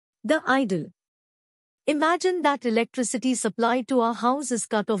The idol. Imagine that electricity supply to our house is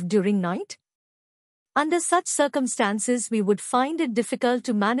cut off during night. Under such circumstances, we would find it difficult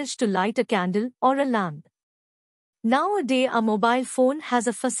to manage to light a candle or a lamp. Nowadays, our mobile phone has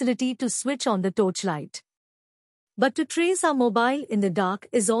a facility to switch on the torchlight. But to trace our mobile in the dark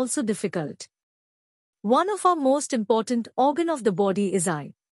is also difficult. One of our most important organ of the body is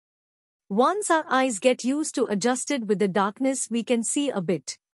eye. Once our eyes get used to adjusted with the darkness, we can see a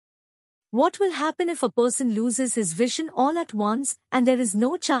bit. What will happen if a person loses his vision all at once and there is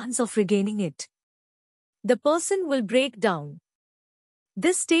no chance of regaining it? The person will break down.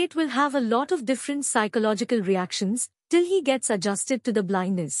 This state will have a lot of different psychological reactions till he gets adjusted to the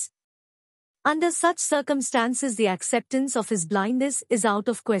blindness. Under such circumstances, the acceptance of his blindness is out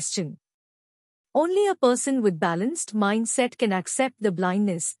of question. Only a person with balanced mindset can accept the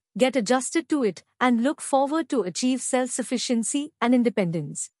blindness, get adjusted to it, and look forward to achieve self-sufficiency and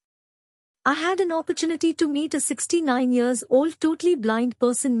independence. I had an opportunity to meet a 69-year-old totally blind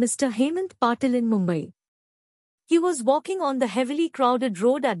person, Mr. Hemant Patil, in Mumbai. He was walking on the heavily crowded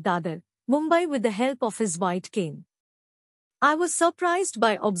road at Dadar, Mumbai, with the help of his white cane. I was surprised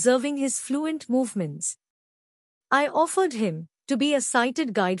by observing his fluent movements. I offered him to be a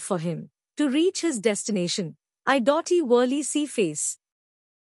sighted guide for him to reach his destination. I whirly see face.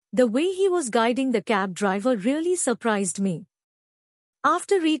 The way he was guiding the cab driver really surprised me.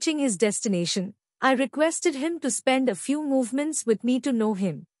 After reaching his destination, I requested him to spend a few movements with me to know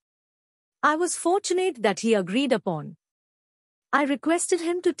him. I was fortunate that he agreed upon. I requested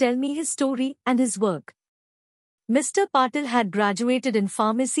him to tell me his story and his work. Mr. Patil had graduated in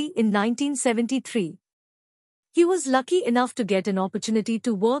pharmacy in 1973. He was lucky enough to get an opportunity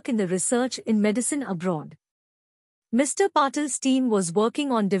to work in the research in medicine abroad. Mr. Patil's team was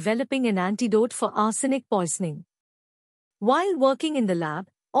working on developing an antidote for arsenic poisoning. While working in the lab,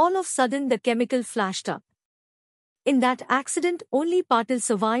 all of a sudden the chemical flashed up. In that accident, only Patil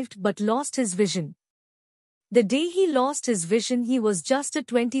survived but lost his vision. The day he lost his vision, he was just a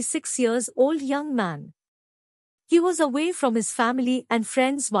 26-year-old young man. He was away from his family and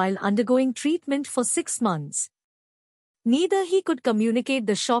friends while undergoing treatment for 6 months. Neither he could communicate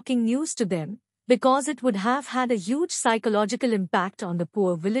the shocking news to them, because it would have had a huge psychological impact on the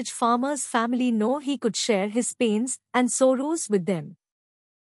poor village farmer's family, nor he could share his pains and sorrows with them.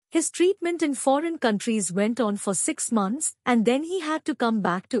 His treatment in foreign countries went on for 6 months, and then he had to come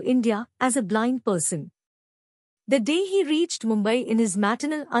back to India as a blind person. The day he reached Mumbai in his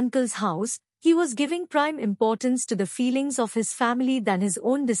maternal uncle's house, he was giving prime importance to the feelings of his family than his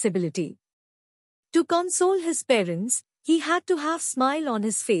own disability. To console his parents, he had to have a smile on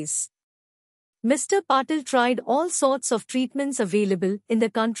his face. Mr. Patil tried all sorts of treatments available in the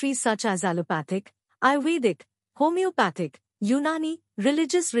country, such as allopathic, Ayurvedic, homeopathic, Unani,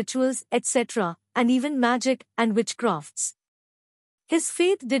 religious rituals, etc., and even magic and witchcrafts. His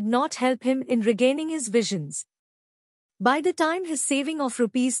faith did not help him in regaining his visions. By the time his saving of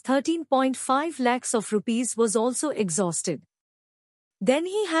rupees 13.5 lakhs of rupees was also exhausted. Then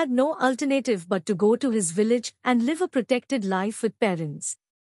he had no alternative but to go to his village and live a protected life with parents.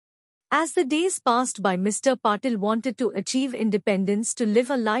 As the days passed by, Mr. Patil wanted to achieve independence, to live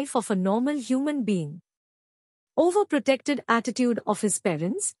a life of a normal human being. Overprotected attitude of his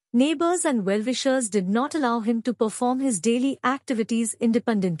parents, neighbors and well-wishers did not allow him to perform his daily activities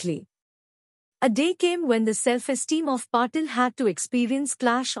independently. A day came when the self-esteem of Patil had to experience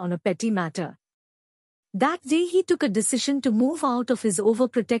clash on a petty matter. That day he took a decision to move out of his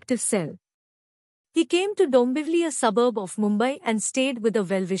overprotective cell. He came to Dombivli, a suburb of Mumbai, and stayed with a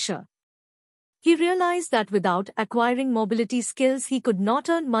well-wisher. He realized that without acquiring mobility skills he could not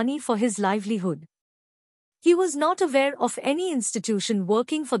earn money for his livelihood. He was not aware of any institution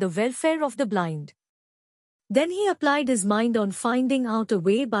working for the welfare of the blind. Then he applied his mind on finding out a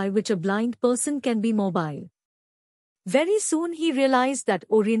way by which a blind person can be mobile. Very soon he realized that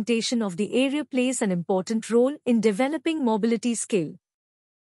orientation of the area plays an important role in developing mobility skill.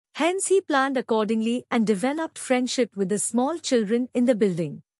 Hence he planned accordingly and developed friendship with the small children in the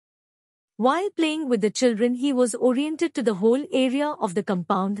building. While playing with the children, he was oriented to the whole area of the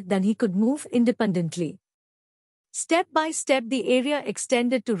compound, then he could move independently. Step by step the area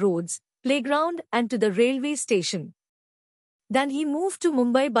extended to roads, playground and to the railway station. Then he moved to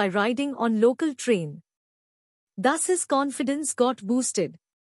Mumbai by riding on local train. Thus his confidence got boosted.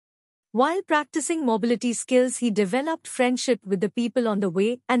 While practicing mobility skills, he developed friendship with the people on the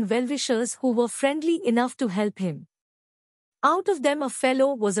way and well-wishers who were friendly enough to help him. Out of them a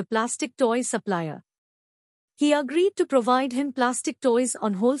fellow was a plastic toy supplier. He agreed to provide him plastic toys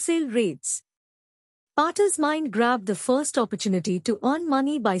on wholesale rates. Patil's mind grabbed the first opportunity to earn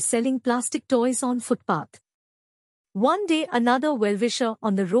money by selling plastic toys on footpath. One day another well-wisher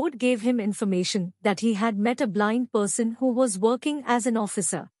on the road gave him information that he had met a blind person who was working as an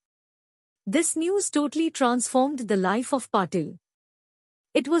officer. This news totally transformed the life of Patil.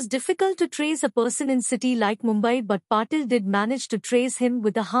 It was difficult to trace a person in city like Mumbai, but Patil did manage to trace him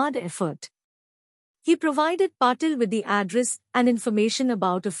with a hard effort. He provided Patil with the address and information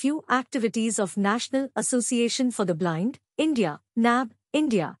about a few activities of National Association for the Blind, India, NAB,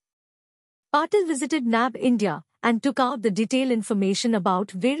 India. Patil visited NAB India and took out the detailed information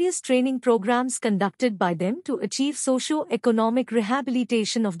about various training programs conducted by them to achieve socio-economic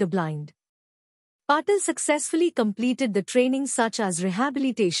rehabilitation of the blind. Patil successfully completed the training such as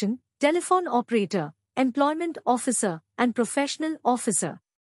rehabilitation, telephone operator, employment officer, and professional officer.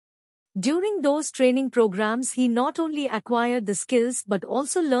 During those training programs, he not only acquired the skills but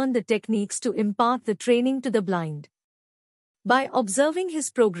also learned the techniques to impart the training to the blind. By observing his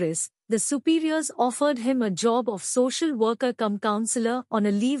progress, the superiors offered him a job of social worker cum counselor on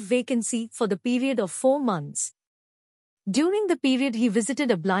a leave vacancy for the period of 4 months. During the period, he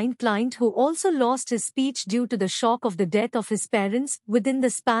visited a blind client who also lost his speech due to the shock of the death of his parents within the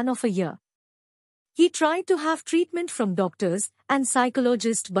span of a year. He tried to have treatment from doctors and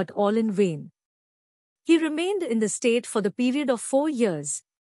psychologists, but all in vain. He remained in the state for the period of 4 years.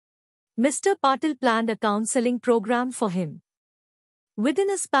 Mr. Patil planned a counseling program for him.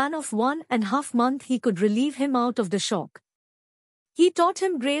 Within a span of 1.5 months, he could relieve him out of the shock. He taught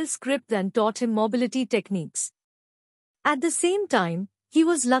him Braille script and taught him mobility techniques. At the same time, he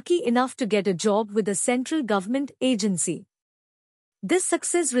was lucky enough to get a job with a central government agency. This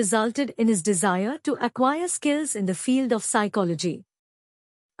success resulted in his desire to acquire skills in the field of psychology.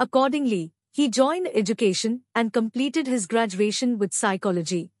 Accordingly, he joined education and completed his graduation with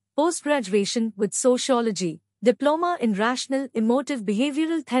psychology, post-graduation with sociology, diploma in rational emotive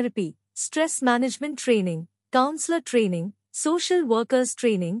behavioral therapy, stress management training, counselor training, social workers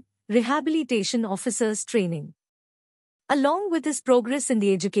training, rehabilitation officers training. Along with his progress in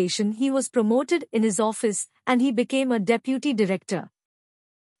the education, he was promoted in his office and he became a deputy director.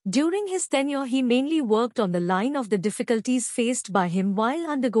 During his tenure, he mainly worked on the line of the difficulties faced by him while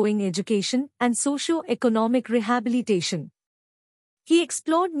undergoing education and socio-economic rehabilitation. He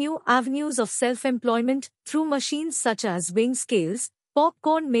explored new avenues of self-employment through machines such as weighing scales,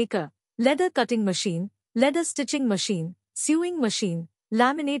 popcorn maker, leather cutting machine, leather stitching machine, sewing machine,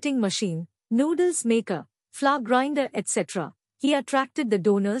 laminating machine, noodles maker, flour grinder, etc. He attracted the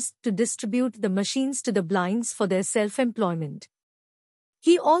donors to distribute the machines to the blinds for their self-employment.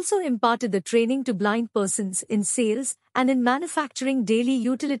 He also imparted the training to blind persons in sales and in manufacturing daily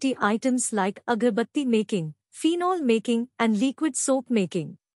utility items like agarbatti making, phenol making, and liquid soap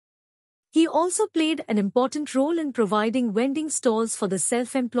making. He also played an important role in providing vending stalls for the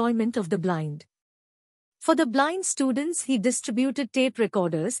self-employment of the blind. For the blind students, he distributed tape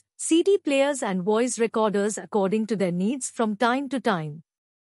recorders, CD players and voice recorders according to their needs from time to time.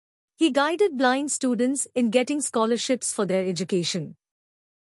 He guided blind students in getting scholarships for their education.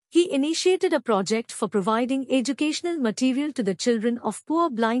 He initiated a project for providing educational material to the children of poor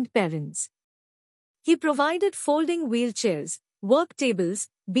blind parents. He provided folding wheelchairs, work tables,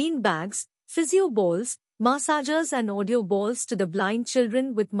 bean bags, physio balls, massagers and audio balls to the blind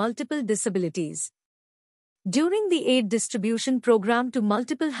children with multiple disabilities. During the aid distribution program to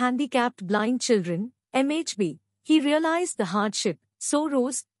multiple handicapped blind children, MHB, he realized the hardship,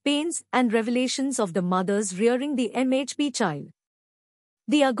 sorrows, pains and revelations of the mothers rearing the MHB child.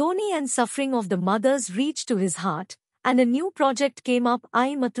 The agony and suffering of the mothers reached to his heart, and a new project came up, I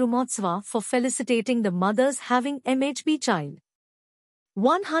Matrumotsava, for felicitating the mothers having MHB child.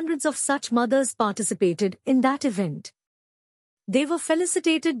 Hundreds of such mothers participated in that event. They were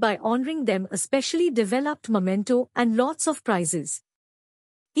felicitated by honoring them a specially developed memento and lots of prizes.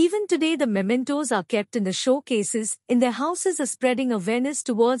 Even today the mementos are kept in the showcases in their houses, spreading awareness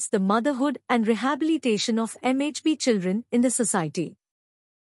towards the motherhood and rehabilitation of MHB children in the society.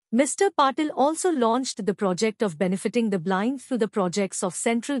 Mr. Patil also launched the project of benefiting the blind through the projects of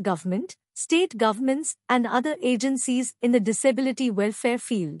central government, state governments and other agencies in the disability welfare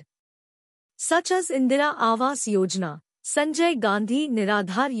field, such as Indira Awas Yojana, Sanjay Gandhi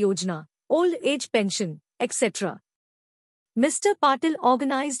Niradhar Yojana, Old Age Pension, etc. Mr. Patil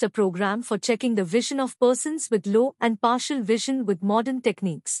organized a program for checking the vision of persons with low and partial vision with modern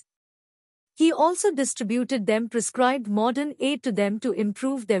techniques. He also distributed them prescribed modern aid to them to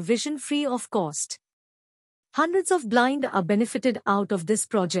improve their vision free of cost. Hundreds of blind are benefited out of this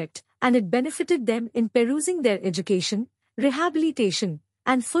project, and it benefited them in perusing their education, rehabilitation,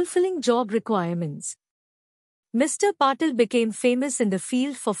 and fulfilling job requirements. Mr. Patil became famous in the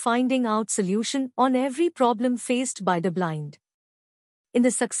field for finding out solution on every problem faced by the blind. In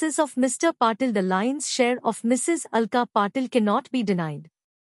the success of Mr. Patil, the lion's share of Mrs. Alka Patil cannot be denied.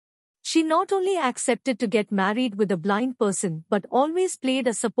 She not only accepted to get married with a blind person but always played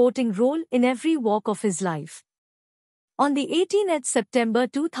a supporting role in every walk of his life. On the 18th September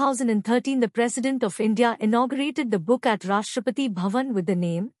 2013, the President of India inaugurated the book at Rashtrapati Bhavan with the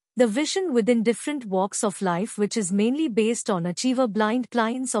name, The Vision Within Different Walks of Life, which is mainly based on achiever blind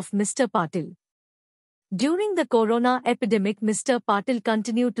clients of Mr. Patil. During the corona epidemic, Mr. Patil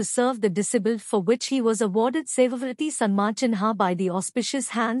continued to serve the disabled, for which he was awarded Sevavrati Sanmachinha by the auspicious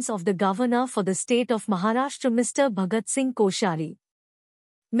hands of the Governor for the state of Maharashtra, Mr. Bhagat Singh Koshari.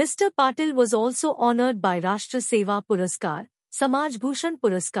 Mr. Patil was also honoured by Rashtra Seva Puraskar, Samaj Bhushan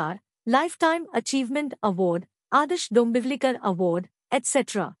Puraskar, Lifetime Achievement Award, Adarsh Dombivlikar Award,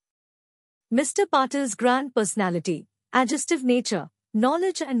 etc. Mr. Patil's grand personality, adjustive nature,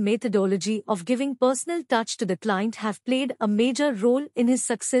 knowledge and methodology of giving personal touch to the client have played a major role in his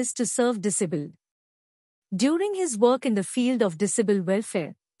success to serve disabled. During his work in the field of disabled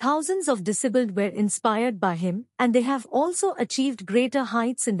welfare, thousands of disabled were inspired by him, and they have also achieved greater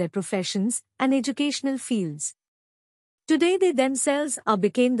heights in their professions and educational fields. Today they themselves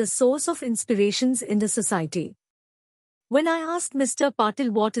became the source of inspirations in the society. When I asked Mr.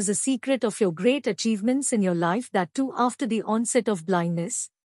 Patil what is the secret of your great achievements in your life, that too after the onset of blindness,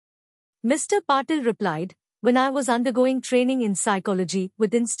 Mr. Patil replied, when I was undergoing training in psychology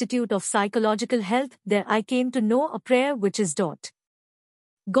with Institute of Psychological Health, there I came to know a prayer which is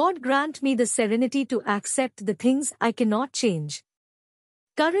God grant me the serenity to accept the things I cannot change,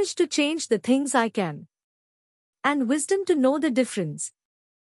 courage to change the things I can, and wisdom to know the difference.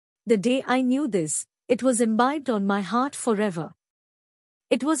 The day I knew this, it was imbibed on my heart forever.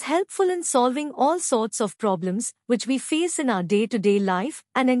 It was helpful in solving all sorts of problems which we face in our day-to-day life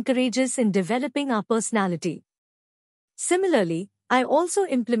and encourages in developing our personality. Similarly, I also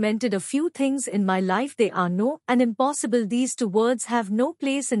implemented a few things in my life. They are no and impossible. These two words have no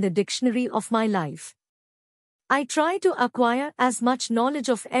place in the dictionary of my life. I try to acquire as much knowledge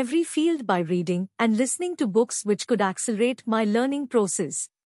of every field by reading and listening to books which could accelerate my learning process.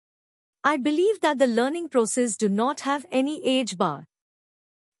 I believe that the learning process do not have any age bar.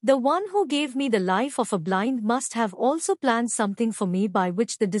 The one who gave me the life of a blind must have also planned something for me by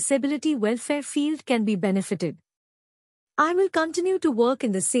which the disability welfare field can be benefited. I will continue to work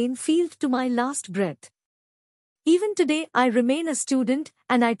in the same field to my last breath. Even today I remain a student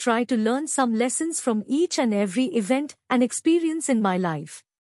and I try to learn some lessons from each and every event and experience in my life.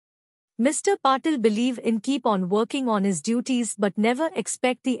 Mr. Patil believed in keep on working on his duties but never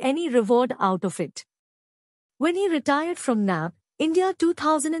expect any reward out of it. When he retired from NAB, India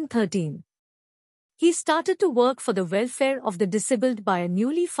 2013, he started to work for the welfare of the disabled by a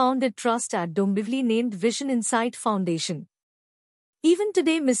newly founded trust at Dombivli named Vision Insight Foundation. Even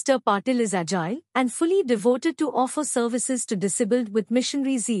today Mr. Patil is agile and fully devoted to offer services to disabled with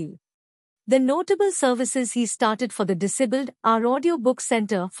missionary zeal. The notable services he started for the disabled are audiobook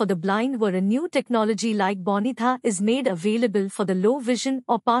center for the blind, where a new technology like Bonitha is made available for the low vision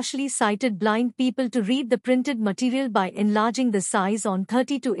or partially sighted blind people to read the printed material by enlarging the size on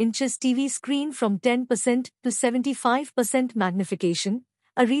 32 inches TV screen from 10% to 75% magnification.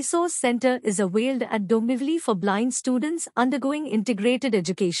 A resource center is availed at Dombivli for blind students undergoing integrated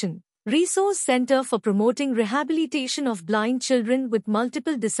education. Resource Center for promoting rehabilitation of blind children with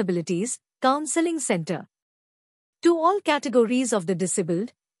multiple disabilities, Counseling Center. To all categories of the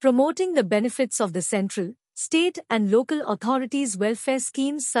disabled, promoting the benefits of the central, state and local authorities' welfare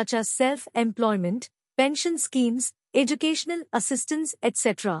schemes such as self-employment, pension schemes, educational assistance,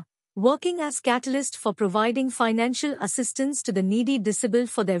 etc., working as catalyst for providing financial assistance to the needy disabled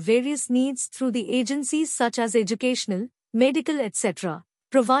for their various needs through the agencies such as educational, medical, etc.,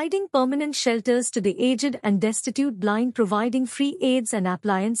 providing permanent shelters to the aged and destitute blind, providing free aids and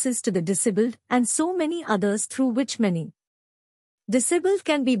appliances to the disabled, and so many others through which many disabled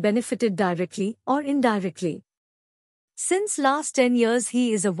can be benefited directly or indirectly. Since last 10 years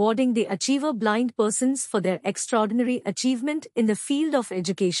he is awarding the achiever blind persons for their extraordinary achievement in the field of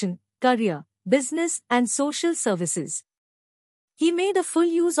education, career, business and social services. He made a full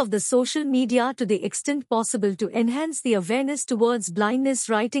use of the social media to the extent possible to enhance the awareness towards blindness,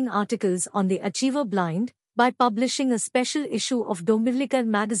 writing articles on the achiever blind, by publishing a special issue of Dombivlikar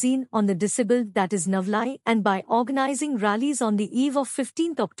magazine on the disabled, that is Navlai, and by organizing rallies on the eve of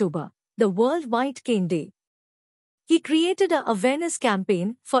 15th October, the World White Cane Day. He created a awareness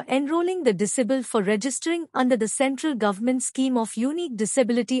campaign for enrolling the disabled for registering under the central government scheme of Unique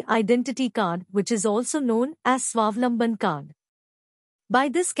Disability Identity Card, which is also known as Swavlamban Card. By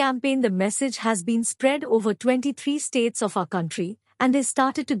this campaign, the message has been spread over 23 states of our country, and they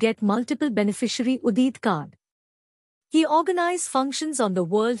started to get multiple beneficiary Udit card. He organized functions on the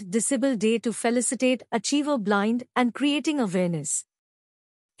World Disabled Day to felicitate Achiever Blind and creating awareness.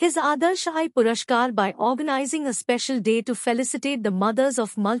 His Adarsh Ai Purashkar by organizing a special day to felicitate the mothers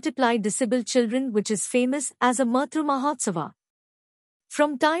of multiply disabled children, which is famous as a Matru Mahotsava.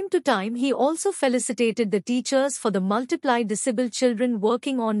 From time to time, he also felicitated the teachers for the multiply disabled children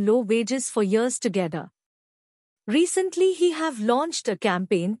working on low wages for years together. Recently, he have launched a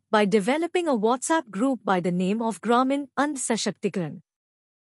campaign by developing a WhatsApp group by the name of Gramin and Sashaktikran,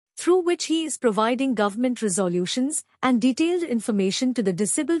 through which he is providing government resolutions and detailed information to the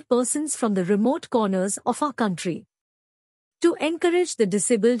disabled persons from the remote corners of our country. To encourage the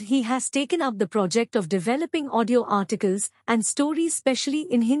disabled, he has taken up the project of developing audio articles and stories specially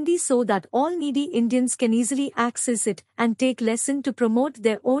in Hindi so that all needy Indians can easily access it and take lesson to promote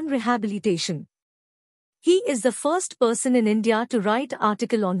their own rehabilitation. He is the first person in India to write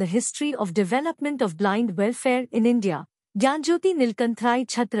article on the history of development of blind welfare in India. Gyanjyoti Nilkanthrai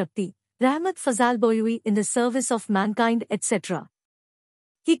Chhatrapati, Rahmat Fazalboyui in the service of mankind, etc.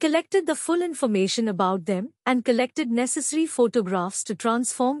 He collected the full information about them and collected necessary photographs to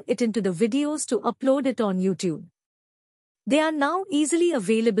transform it into the videos to upload it on YouTube. They are now easily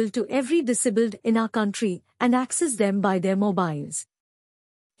available to every disabled in our country and access them by their mobiles.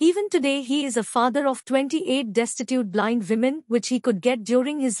 Even today he is a father of 28 destitute blind women which he could get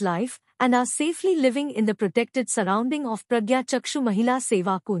during his life and are safely living in the protected surrounding of Pragya Chakshu Mahila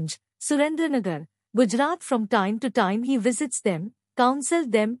Seva Kunj, Surendranagar, Gujarat. From time to time he visits them, counsel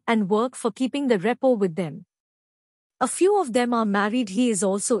them and work for keeping the rapport with them. A few of them are married. He is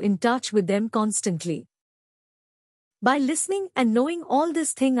also in touch with them constantly. By listening and knowing all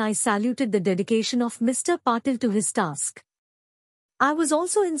this thing, I saluted the dedication of Mr. Patil to his task. I was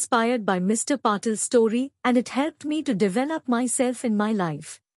also inspired by Mr. Patil's story and it helped me to develop myself in my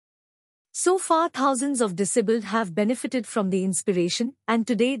life. So far thousands of disabled have benefited from the inspiration and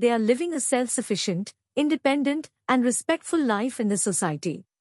today they are living a self-sufficient, independent and respectful life in the society.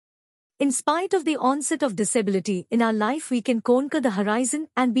 In spite of the onset of disability in our life, we can conquer the horizon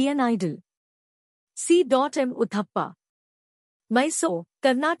and be an idol. C. M. Uthappa, Mysore,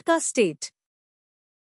 Karnataka State.